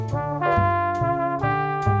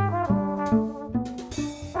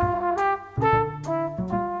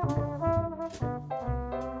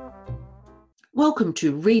Welcome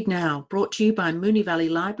to Read Now, brought to you by Moonee Valley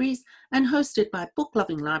Libraries and hosted by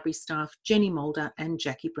book-loving library staff Jenny Mulder and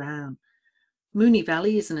Jackie Brown. Moonee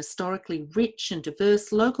Valley is an historically rich and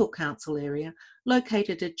diverse local council area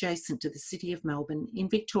located adjacent to the City of Melbourne in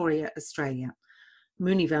Victoria, Australia.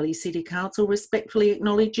 Moonee Valley City Council respectfully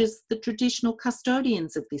acknowledges the traditional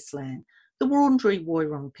custodians of this land, the Wurundjeri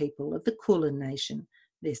Woiwurrung people of the Kulin Nation,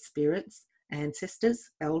 their spirits, ancestors,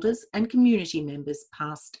 elders and community members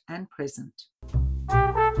past and present.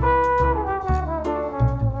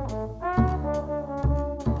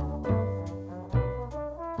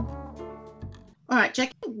 All right,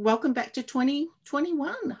 Jackie, welcome back to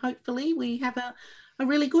 2021. Hopefully we have a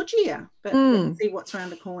really good year, but let's see what's around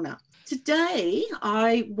the corner. Today,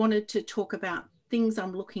 I wanted to talk about things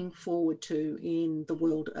I'm looking forward to in the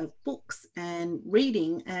world of books and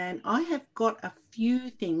reading, and I have got a few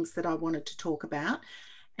things that I wanted to talk about,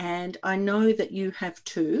 and I know that you have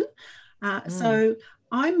too. So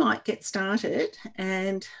I might get started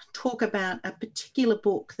and talk about a particular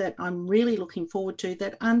book that I'm really looking forward to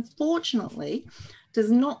that unfortunately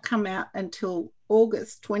does not come out until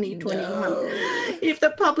August 2021, if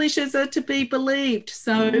the publishers are to be believed.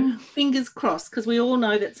 So fingers crossed, because we all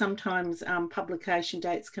know that sometimes publication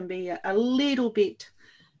dates can be a little bit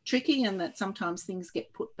tricky and that sometimes things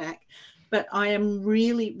get put back. But I am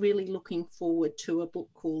really, really looking forward to a book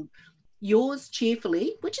called Yours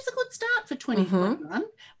Cheerfully, which is a good start for 2021,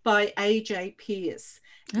 by A.J. Pearce.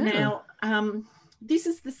 Now, this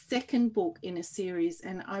is the second book in a series,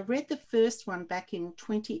 and I read the first one back in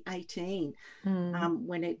 2018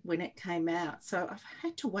 when it came out. So I've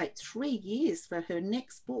had to wait 3 years for her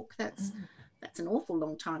next book. That's an awful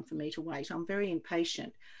long time for me to wait. I'm very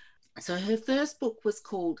impatient. So her first book was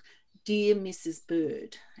called Dear Mrs.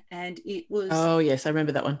 Bird, and it was... Oh, yes, I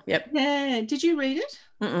remember that one. Yep. Yeah. Did you read it?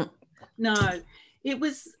 No. It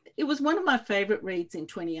was one of my favorite reads in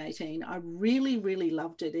 2018. I really, really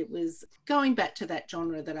loved it. It was going back to that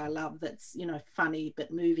genre that I love, that's, you know, funny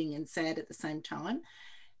but moving and sad at the same time.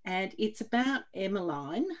 And it's about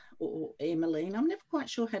Emmeline, or Emmeline. I'm never quite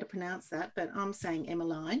sure how to pronounce that, but I'm saying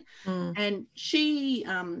Emmeline. And she,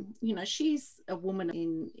 you know, she's a woman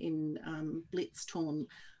in Blitz-torn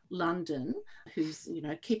London who's, you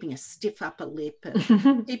know, keeping a stiff upper lip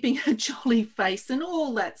and keeping a jolly face and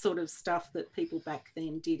all that sort of stuff that people back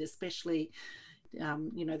then did, especially,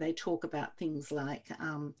 you know, they talk about things like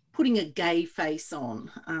putting a gay face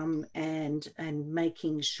on and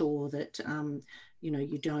making sure that, you know,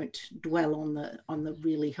 you don't dwell on the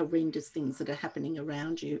really horrendous things that are happening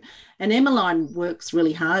around you. And Emmeline works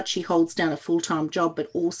really hard. She holds down a full-time job, but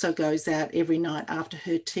also goes out every night after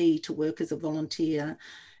her tea to work as a volunteer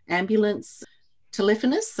ambulance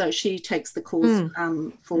telephonist. So she takes the calls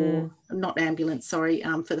for not ambulance, sorry,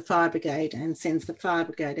 for the fire brigade, and sends the fire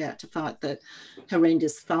brigade out to fight the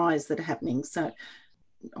horrendous fires that are happening. So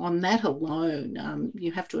on that alone,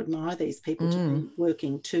 you have to admire these people to be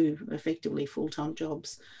working two effectively full-time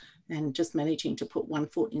jobs and just managing to put one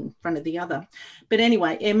foot in front of the other. But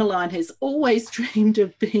anyway, Emmeline has always dreamed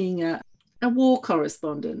of being a war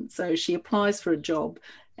correspondent. So she applies for a job,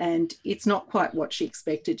 and it's not quite what she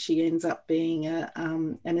expected. She ends up being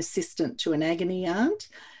an assistant to an agony aunt.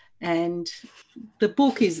 And the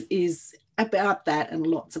book is about that and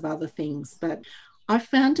lots of other things. But I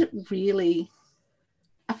found it really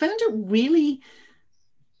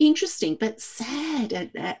interesting, but sad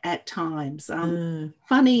at times.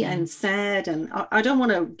 Funny and sad. And I don't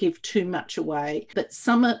want to give too much away, but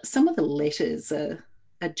some of the letters are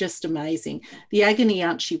just amazing. The agony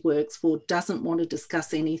aunt she works for doesn't want to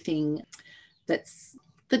discuss anything that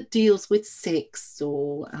deals with sex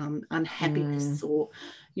or unhappiness or,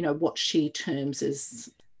 you know, what she terms as,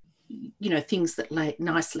 you know, things that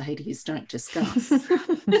nice ladies don't discuss.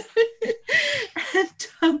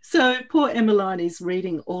 And so poor Emmeline is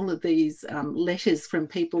reading all of these letters from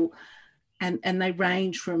people, and they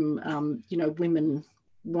range from, you know, women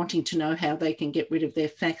wanting to know how they can get rid of their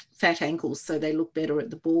fat ankles so they look better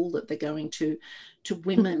at the ball that they're going to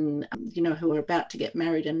women, you know, who are about to get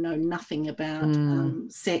married and know nothing about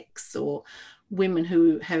sex, or women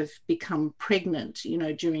who have become pregnant, you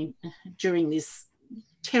know, during this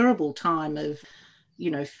terrible time of,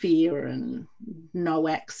 you know, fear and no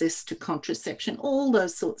access to contraception, all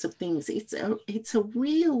those sorts of things. It's a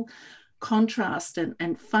real contrast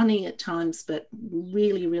and funny at times, but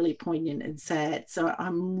really, really poignant and sad. So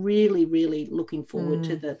I'm really, really looking forward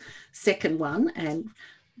to the second one. And,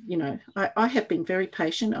 you know, I have been very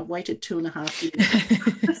patient. I've waited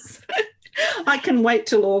 2.5 years. I can wait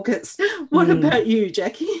till August. What about you,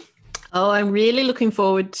 Jackie? Oh, I'm really looking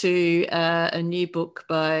forward to a new book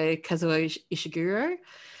by Kazuo Ishiguro.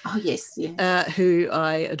 Oh, yes, yes. Who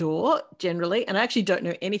I adore generally. And I actually don't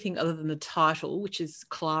know anything other than the title, which is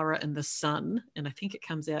Clara and the Sun. And I think it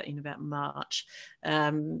comes out in about March.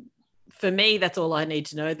 For me, that's all I need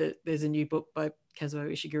to know, that there's a new book by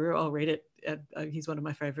Kazuo Ishiguro. I'll read it. He's one of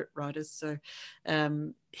my favorite writers. So,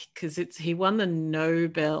 because he won the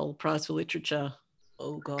Nobel Prize for Literature,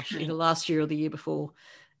 oh gosh, either last year or the year before.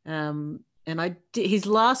 And his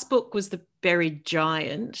last book was The Buried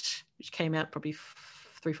Giant, which came out probably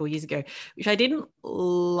 3-4 years ago, which I didn't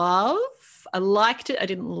love. I liked it. I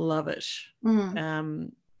didn't love it.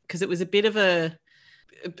 Because it was a bit of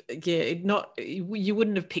you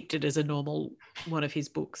wouldn't have picked it as a normal one of his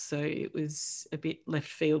books. So it was a bit left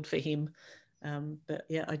field for him. But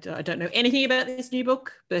yeah, I don't know anything about this new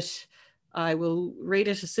book, but I will read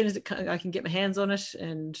it as soon as I can get my hands on it,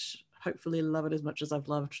 and hopefully love it as much as I've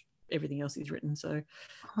loved everything else he's written. So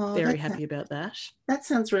very happy about that. That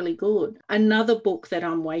sounds really good. Another book that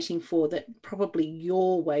I'm waiting for, that probably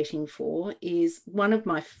you're waiting for, is one of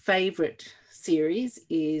my favourite series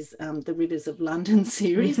is the Rivers of London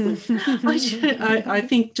series, which I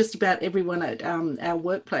think just about everyone at our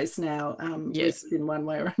workplace now reads in one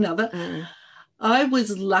way or another. I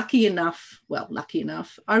was lucky enough.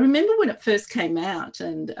 I remember when it first came out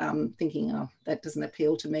and thinking, oh, that doesn't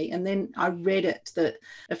appeal to me. And then I read it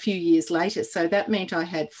a few years later. So that meant I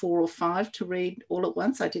had 4 or 5 to read all at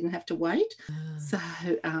once. I didn't have to wait. So,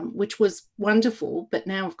 which was wonderful. But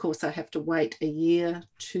now, of course, I have to wait a year,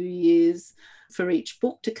 2 years for each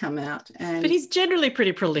book to come out. But he's generally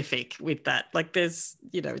pretty prolific with that. Like there's,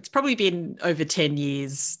 it's probably been over 10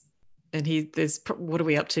 years. And there's, what are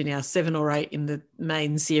we up to now? 7 or 8 in the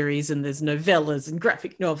main series, and there's novellas and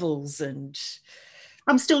graphic novels, and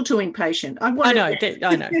I'm still too impatient. I know.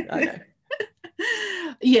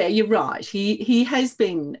 Yeah, you're right. He has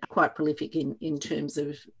been quite prolific in terms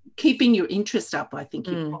of keeping your interest up, I think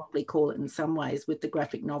you'd probably call it in some ways, with the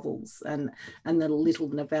graphic novels and the little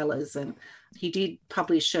novellas. And he did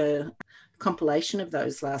publish a compilation of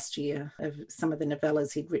those last year, of some of the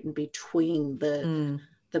novellas he'd written between the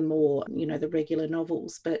more, the regular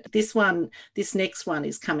novels. But this next one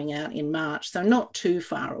is coming out in March, so not too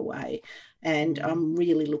far away. And I'm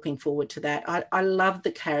really looking forward to that. I love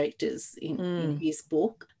the characters in his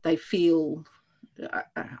book. They feel,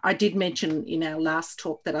 I did mention in our last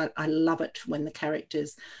talk that I love it when the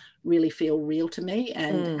characters really feel real to me.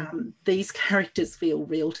 And these characters feel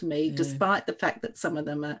real to me, despite the fact that some of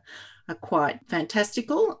them are quite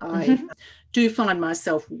fantastical. I do find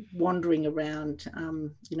myself wandering around,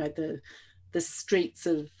 the streets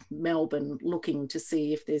of Melbourne, looking to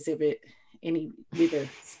see if there's ever any river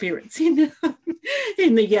spirits in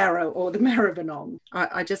the Yarra or the Maribyrnong.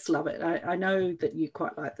 I just love it. I know that you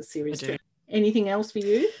quite like the series too. Anything else for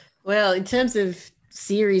you? Well, in terms of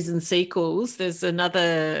series and sequels, there's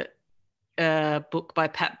another book by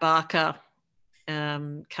Pat Barker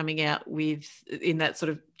coming out in that sort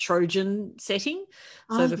of Trojan setting.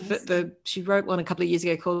 So she wrote one a couple of years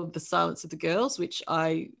ago called The Silence of the Girls, which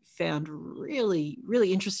I found really,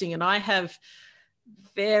 really interesting. And I have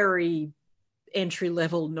very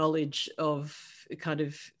entry-level knowledge of kind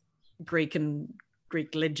of Greek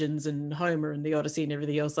legends and Homer and the Odyssey and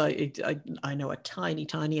everything else. I know a tiny,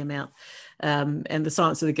 tiny amount. And The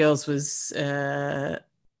Silence of the Girls was, I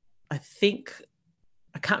think,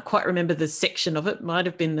 I can't quite remember the section of it. Might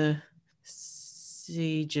have been the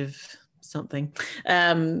Siege of something,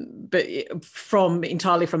 but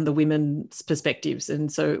entirely from the women's perspectives. And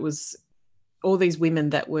so it was all these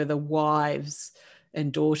women that were the wives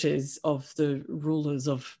and daughters of the rulers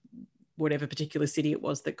of whatever particular city it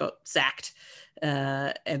was that got sacked,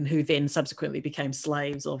 and who then subsequently became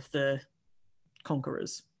slaves of the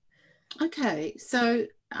conquerors. Okay, so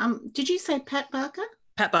did you say Pat Barker?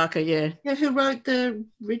 Pat Barker, yeah. Yeah, who wrote the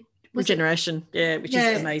Regeneration, which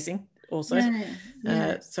is amazing also.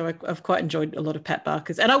 So I've quite enjoyed a lot of Pat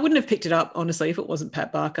Barker's, and I wouldn't have picked it up, honestly, if it wasn't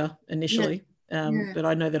Pat Barker initially. But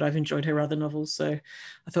I know that I've enjoyed her other novels, so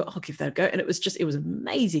I thought I'll give that a go. And it was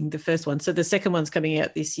amazing, the first one. So the second one's coming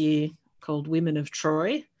out this year, called Women of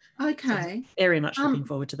Troy. Okay. So very much looking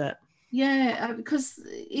forward to that. Yeah, because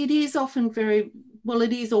it is often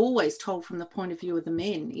it is always told from the point of view of the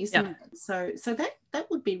men, isn't it? So that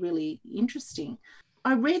would be really interesting.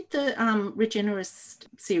 I read the Regenerist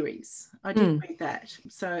series. I did read that.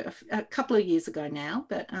 So a couple of years ago now,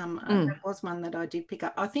 but that was one that I did pick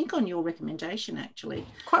up, I think on your recommendation, actually.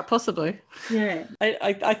 Quite possibly. Yeah.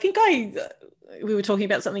 I think we were talking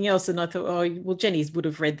about something else, and I thought, oh, well, Jenny's would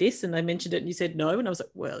have read this, and I mentioned it, and you said no, and I was like,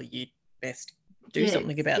 well, you'd best do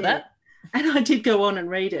something about that. And I did go on and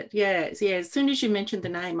read it. Yeah. As soon as you mentioned the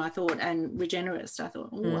name, I thought, and Regenerist, I thought,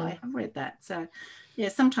 oh, I have read that. So, Yeah,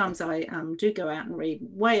 sometimes I do go out and read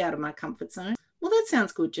way out of my comfort zone. Well, that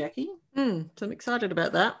sounds good, Jackie. So I'm excited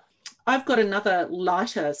about that. I've got another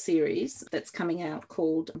lighter series that's coming out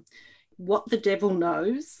called What the Devil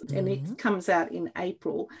Knows, and it comes out in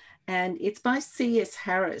April. And it's by C.S.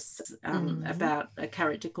 Harris, about a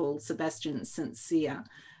character called Sebastian St. Cyr.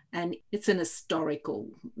 And it's an historical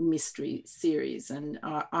mystery series. And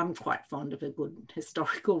I'm quite fond of a good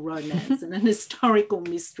historical romance and an historical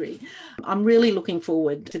mystery. I'm really looking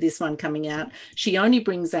forward to this one coming out. She only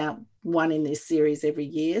brings out one in this series every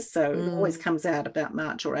year. So it always comes out about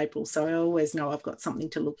March or April. So I always know I've got something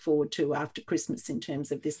to look forward to after Christmas in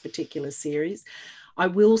terms of this particular series. I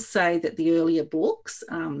will say that the earlier books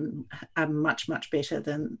are much, much better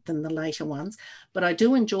than the later ones, but I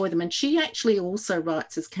do enjoy them. And she actually also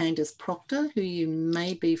writes as Candace Proctor, who you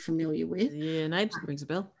may be familiar with. Yeah, name rings a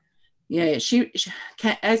bell. Yeah, she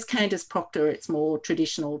as Candace Proctor, it's more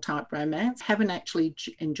traditional type romance. Haven't actually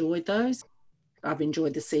enjoyed those. I've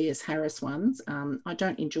enjoyed the C.S. Harris ones. I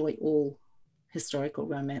don't enjoy all historical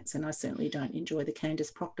romance, and I certainly don't enjoy the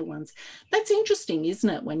Candace Proctor ones. That's interesting, isn't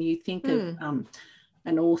it, when you think of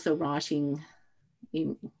an author writing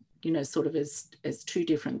in, sort of as two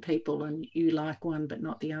different people, and you like one but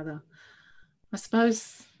not the other. I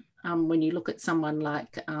suppose when you look at someone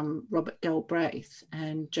like Robert Galbraith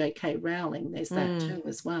and J.K. Rowling, there's that too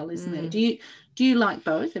as well, isn't there? Do you like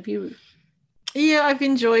both? Have you? Yeah, I've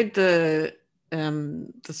enjoyed the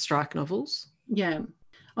strike novels. Yeah,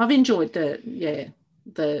 I've enjoyed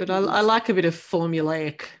but I like a bit of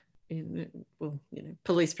formulaic,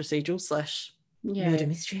 police procedural / murder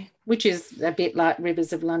mystery, which is a bit like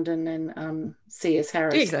Rivers of London and C.S.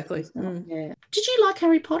 Harris. Exactly. Yeah. Did you like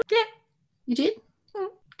Harry Potter? Yeah, you did.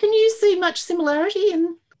 Can you see much similarity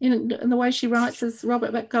in the way she writes as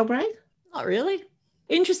Robert Galbraith? Not really.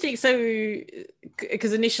 Interesting. So,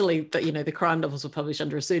 because initially, the crime novels were published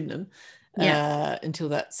under a pseudonym until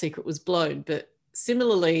that secret was blown. But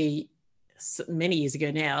similarly, many years ago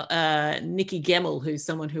now, Nikki Gemmell, who's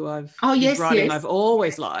someone who I've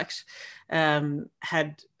always liked,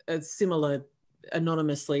 had a similar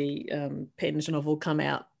anonymously penned novel come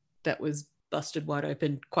out that was busted wide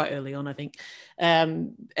open quite early on, I think.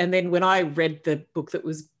 And then when I read the book that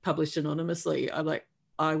was published anonymously, I'm like,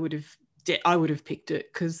 I would have picked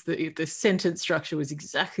it because the sentence structure was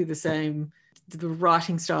exactly the same. The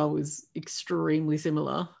writing style was extremely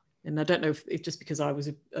similar. And I don't know if it's just because I was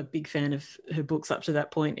a big fan of her books up to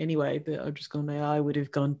that point anyway, but I've just gone there. I would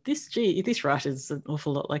have gone, this writer's an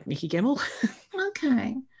awful lot like Nikki Gemmell.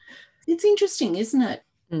 Okay. It's interesting, isn't it?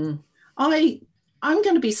 I'm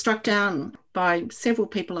going to be struck down by several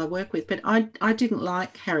people I work with, but I didn't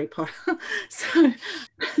like Harry Potter. So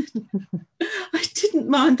I didn't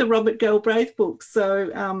mind the Robert Galbraith books.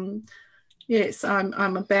 So, yes,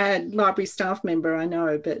 I'm a bad library staff member, I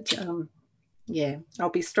know, but I'll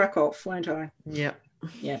be struck off, won't I? Yeah.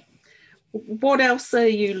 Yeah. What else are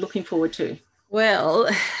you looking forward to? Well,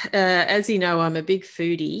 as you know, I'm a big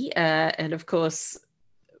foodie, and of course,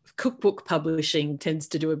 cookbook publishing tends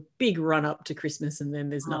to do a big run up to Christmas, and then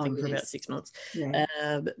there's nothing for about 6 months. Yeah.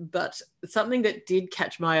 But something that did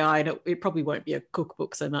catch my eye, and it probably won't be a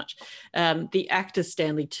cookbook so much, the actor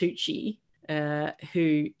Stanley Tucci,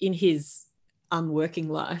 who in his unworking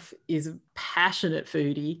life is a passionate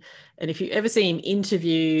foodie, and if you ever see him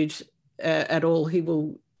interviewed at all, he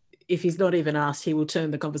will, if he's not even asked, he will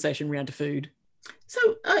turn the conversation around to food. So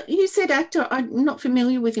you said actor. I'm not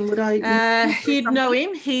familiar with him. Would I? You'd know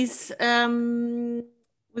him. He's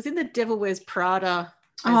was in The Devil Wears Prada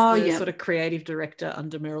as the sort of creative director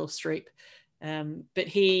under Meryl Streep. But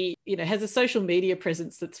he, has a social media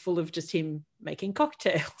presence that's full of just him making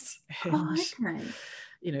cocktails. And,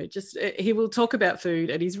 okay. Just he will talk about food,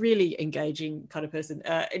 and he's really engaging kind of person.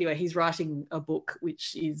 Anyway, he's writing a book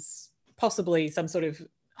which is possibly some sort of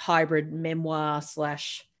hybrid memoir /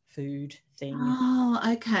 food thing. Oh,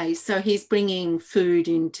 okay. So he's bringing food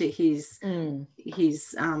into his into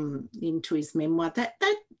his memoir. That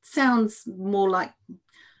sounds more like,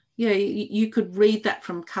 you could read that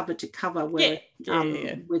from cover to cover, where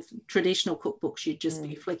with traditional cookbooks you'd just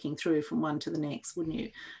be flicking through from one to the next, wouldn't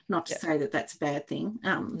you? Not to say that that's a bad thing.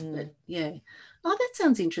 But yeah. Oh, that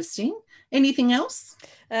sounds interesting. Anything else?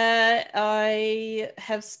 I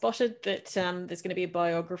have spotted that there's going to be a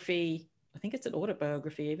biography. I think it's an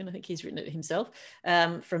autobiography even. I think he's written it himself,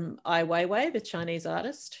 from Ai Weiwei, the Chinese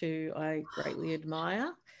artist who I greatly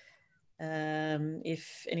admire.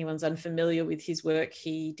 If anyone's unfamiliar with his work,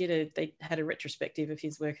 they had a retrospective of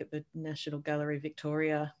his work at the National Gallery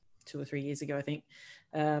Victoria 2 or 3 years ago, I think.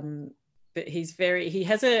 But he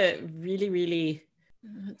has a really, really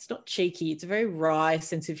It's not cheeky. It's a very wry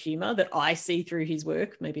sense of humour that I see through his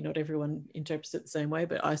work. Maybe not everyone interprets it the same way,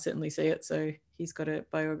 but I certainly see it. So he's got a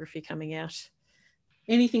biography coming out.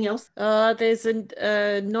 Anything else? There's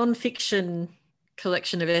a non-fiction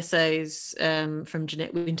collection of essays from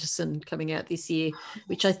Jeanette Winterson coming out this year,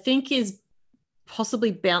 which I think is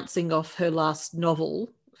possibly bouncing off her last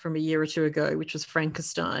novel from a year or two ago, which was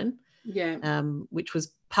Frankenstein. Yeah. Which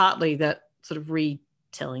was partly that sort of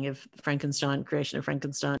retelling of Frankenstein, creation of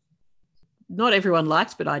Frankenstein. Not everyone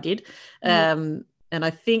liked, but I did. And I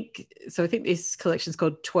think this collection is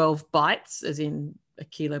called 12 Bytes, as in a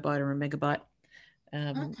kilobyte or a megabyte.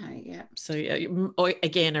 Okay, yeah. So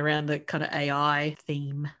again, around the kind of AI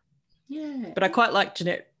theme. Yeah. But I quite like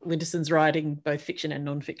Jeanette Winterson's writing, both fiction and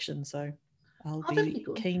non-fiction, so I'll be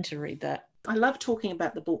keen to read that. I love talking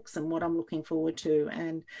about the books and what I'm looking forward to,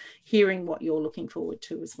 and hearing what you're looking forward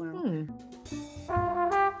to as well.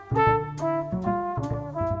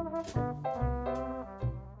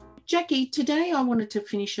 Jackie, today I wanted to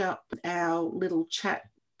finish up our little chat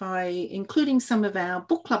by including some of our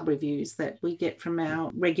book club reviews that we get from our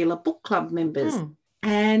regular book club members.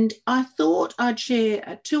 And I thought I'd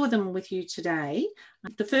share two of them with you today.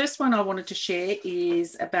 The first one I wanted to share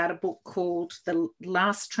is about a book called The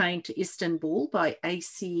Last Train to Istanbul by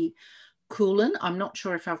A.C. Kulan. I'm not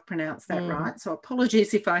sure if I've pronounced that right, so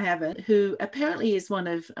apologies if I haven't, who apparently is one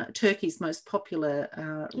of Turkey's most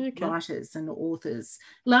popular writers and authors.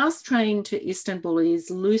 Last Train to Istanbul is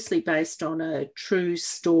loosely based on a true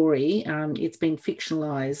story. It's been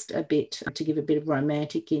fictionalized a bit to give a bit of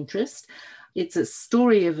romantic interest. It's a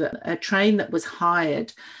story of a train that was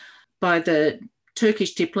hired by the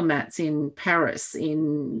Turkish diplomats in Paris in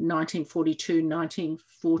 1942,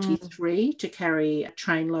 1943 to carry a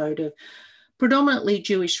trainload of predominantly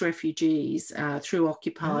Jewish refugees through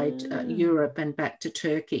occupied Europe and back to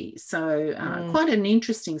Turkey. So quite an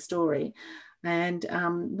interesting story. And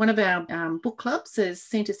one of our book clubs has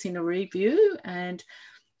sent us in a review, and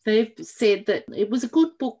they've said that it was a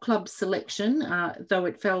good book club selection, though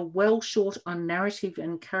it fell well short on narrative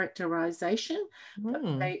and characterization. But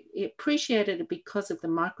they appreciated it because of the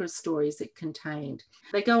micro stories it contained.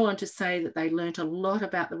 They go on to say that they learnt a lot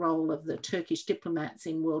about the role of the Turkish diplomats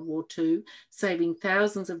in World War II, saving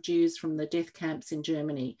thousands of Jews from the death camps in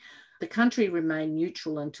Germany. The country remained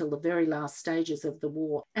neutral until the very last stages of the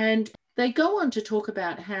war. And they go on to talk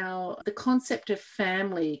about how the concept of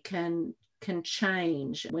family can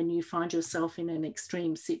change when you find yourself in an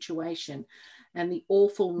extreme situation. And the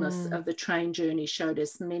awfulness of the train journey showed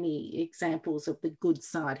us many examples of the good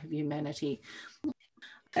side of humanity.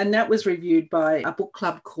 And that was reviewed by a book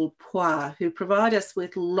club called Poir, who provide us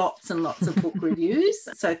with lots and lots of book reviews.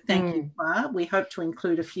 So thank you, Poir. We hope to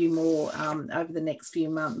include a few more over the next few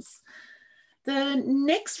months. The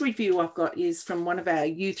next review I've got is from one of our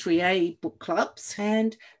U3A book clubs,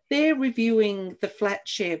 and they're reviewing The Flat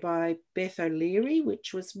Share by Beth O'Leary,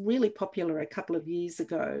 which was really popular a couple of years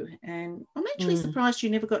ago. And I'm actually surprised you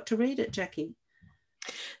never got to read it, Jackie.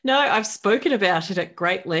 No, I've spoken about it at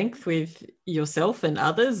great length with yourself and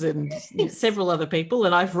others and several other people,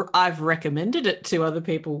 and I've recommended it to other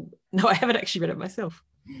people. No, I haven't actually read it myself.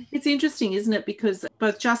 It's interesting, isn't it? Because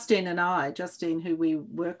both Justine and I, Justine, who we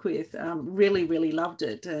work with, really, really loved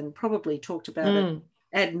it and probably talked about it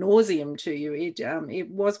ad nauseum to you. It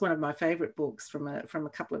was one of my favourite books from a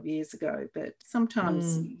couple of years ago, but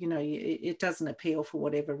sometimes, it doesn't appeal for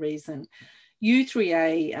whatever reason.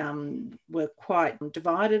 U3A were quite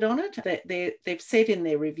divided on it. They've said in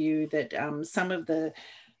their review that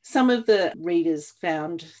some of the readers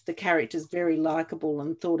found the characters very likeable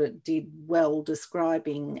and thought it did well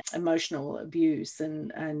describing emotional abuse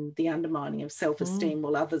and the undermining of self-esteem,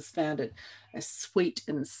 while others found it sweet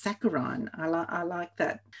and saccharine. I like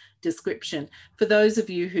that description. For those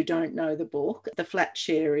of you who don't know the book, The Flat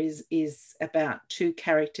Share is about two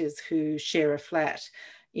characters who share a flat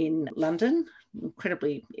in London,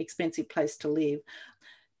 incredibly expensive place to live.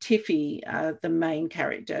 Tiffy, the main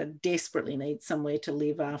character, desperately needs somewhere to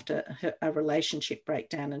live after a relationship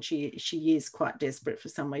breakdown, and she is quite desperate for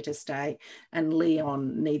somewhere to stay. And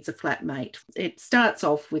Leon needs a flatmate. It starts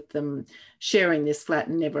off with them sharing this flat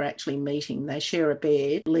and never actually meeting. They share a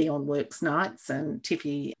bed. Leon works nights and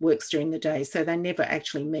Tiffy works during the day, so they never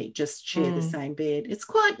actually meet, just share the same bed. It's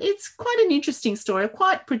quite an interesting story,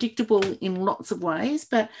 quite predictable in lots of ways,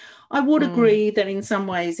 but I would agree that in some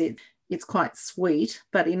ways it's quite sweet,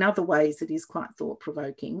 but in other ways it is quite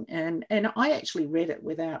thought-provoking. And I actually read it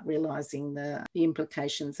without realising the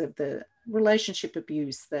implications of the relationship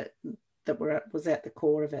abuse that was at the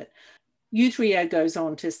core of it. Youthria goes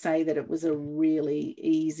on to say that it was a really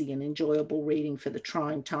easy and enjoyable reading for the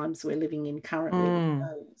trying times we're living in currently.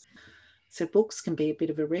 So books can be a bit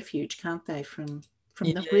of a refuge, can't they, from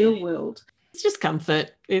the real world? It's just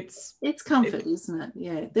comfort. It's comfort, isn't it?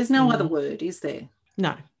 Yeah. There's no other word, is there?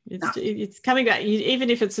 No. It's coming back. Even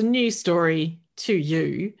if it's a new story to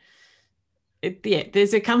you,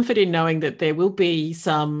 there's a comfort in knowing that there will be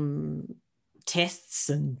some tests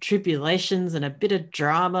and tribulations and a bit of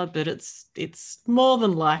drama, but it's more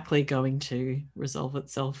than likely going to resolve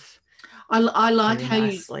itself. I like how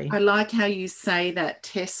you say that,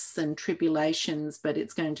 tests and tribulations, but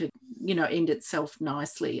it's going to, end itself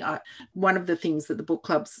nicely. One of the things that the book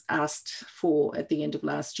clubs asked for at the end of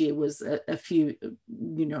last year was a few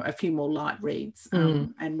more light reads,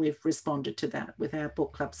 and we've responded to that with our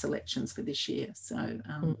book club selections for this year. So,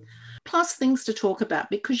 plus things to talk about,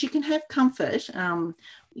 because you can have comfort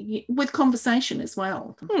with conversation as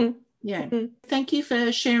well. Yeah. Thank you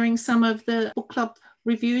for sharing some of the book club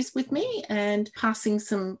reviews with me and passing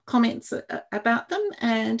some comments about them,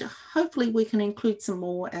 and hopefully we can include some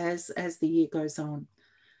more as the year goes on.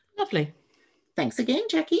 Lovely. Thanks again,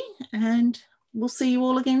 Jackie, and we'll see you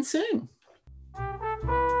all again soon.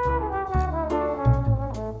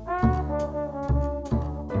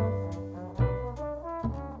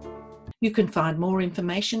 You can find more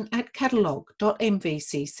information at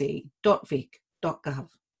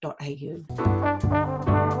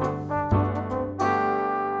catalogue.mvcc.vic.gov.au.